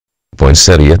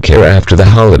poinsettia care after the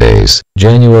holidays,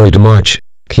 January to March.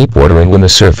 Keep watering when the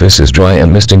surface is dry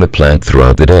and misting the plant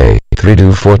throughout the day, 3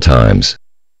 to 4 times.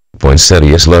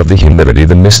 Poinsettias love the humidity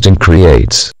the misting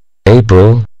creates.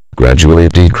 April, gradually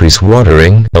decrease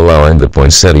watering, allowing the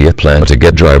poinsettia plant to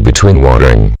get dry between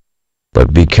watering.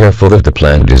 But be careful that the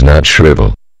plant does not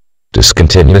shrivel.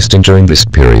 Discontinue misting during this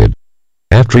period.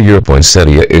 After your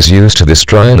poinsettia is used to this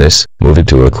dryness, move it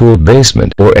to a cool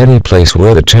basement or any place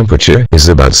where the temperature is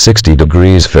about 60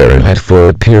 degrees Fahrenheit for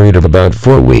a period of about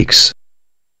 4 weeks.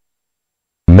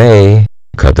 May,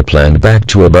 cut the plant back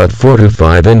to about 4 to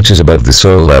 5 inches above the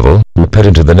soil level, repot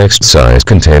into the next size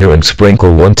container and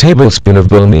sprinkle 1 tablespoon of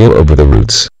bone meal over the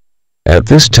roots. At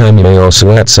this time you may also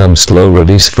add some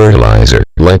slow-release fertilizer,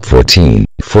 like 14,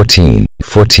 14,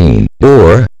 14,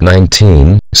 or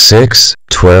 19, 6,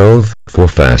 12, for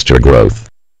faster growth.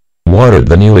 Water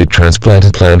the newly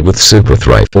transplanted plant with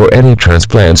Superthrive or any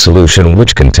transplant solution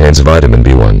which contains vitamin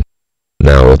B1.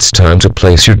 Now it's time to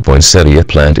place your poinsettia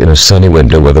plant in a sunny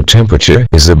window where the temperature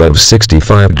is above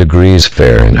 65 degrees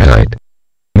Fahrenheit.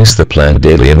 Mist the plant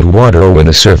daily and water when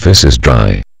the surface is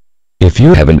dry. If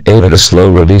you haven't added a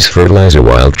slow-release fertilizer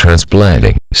while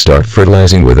transplanting, start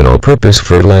fertilizing with an all-purpose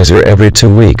fertilizer every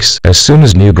 2 weeks as soon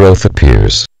as new growth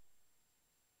appears.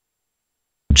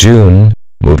 June,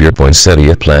 move your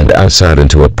poinsettia plant outside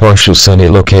into a partial sunny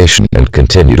location and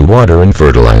continue to water and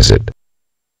fertilize it.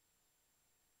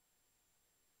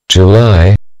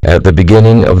 July, at the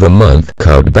beginning of the month,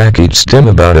 cut back each stem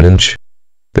about an inch.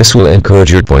 This will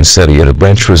encourage your poinsettia to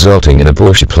branch, resulting in a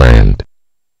bushy plant.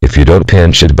 If you don't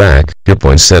pinch it back, your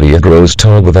poinsettia grows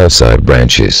tall with outside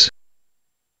branches.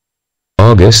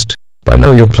 August, by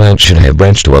now your plant should have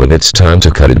branched well, and it's time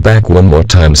to cut it back one more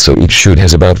time so each shoot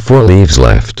has about 4 leaves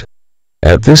left.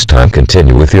 At this time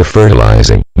continue with your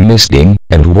fertilizing, misting,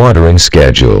 and watering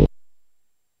schedule.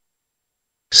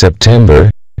 September,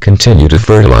 continue to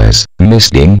fertilize,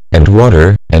 misting, and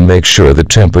water, and make sure the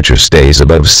temperature stays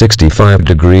above 65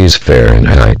 degrees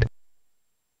Fahrenheit.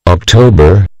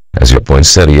 October, as your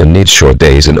poinsettia needs short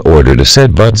days in order to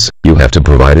set buds, you have to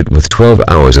provide it with 12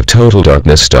 hours of total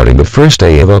darkness starting the first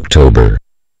day of October.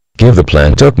 Give the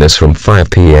plant darkness from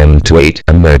 5 p.m. to 8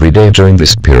 am every day during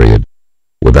this period.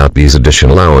 Without these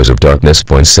additional hours of darkness,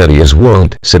 poinsettias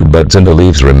won't set buds and the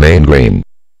leaves remain green.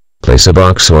 Place a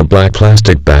box or black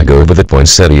plastic bag over the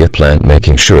poinsettia plant,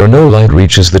 making sure no light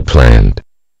reaches the plant.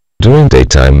 During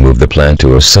daytime, move the plant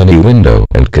to a sunny window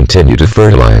and continue to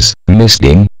fertilize,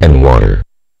 misting, and water.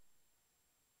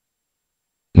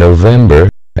 November,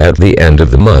 at the end of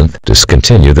the month,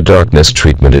 discontinue the darkness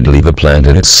treatment and leave the plant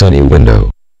in its sunny window.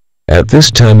 At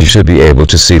this time you should be able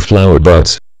to see flower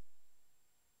buds.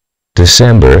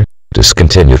 December,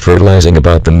 discontinue fertilizing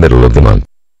about the middle of the month.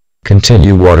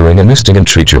 Continue watering and misting and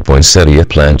treat your poinsettia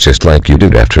plant just like you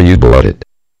did after you bought it.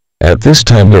 At this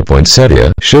time your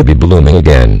poinsettia should be blooming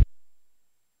again.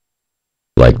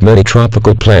 Like many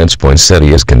tropical plants,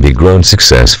 poinsettias can be grown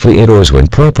successfully indoors when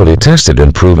properly tested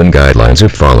and proven guidelines are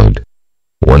followed.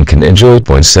 One can enjoy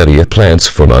poinsettia plants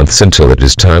for months until it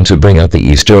is time to bring out the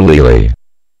Easter lily.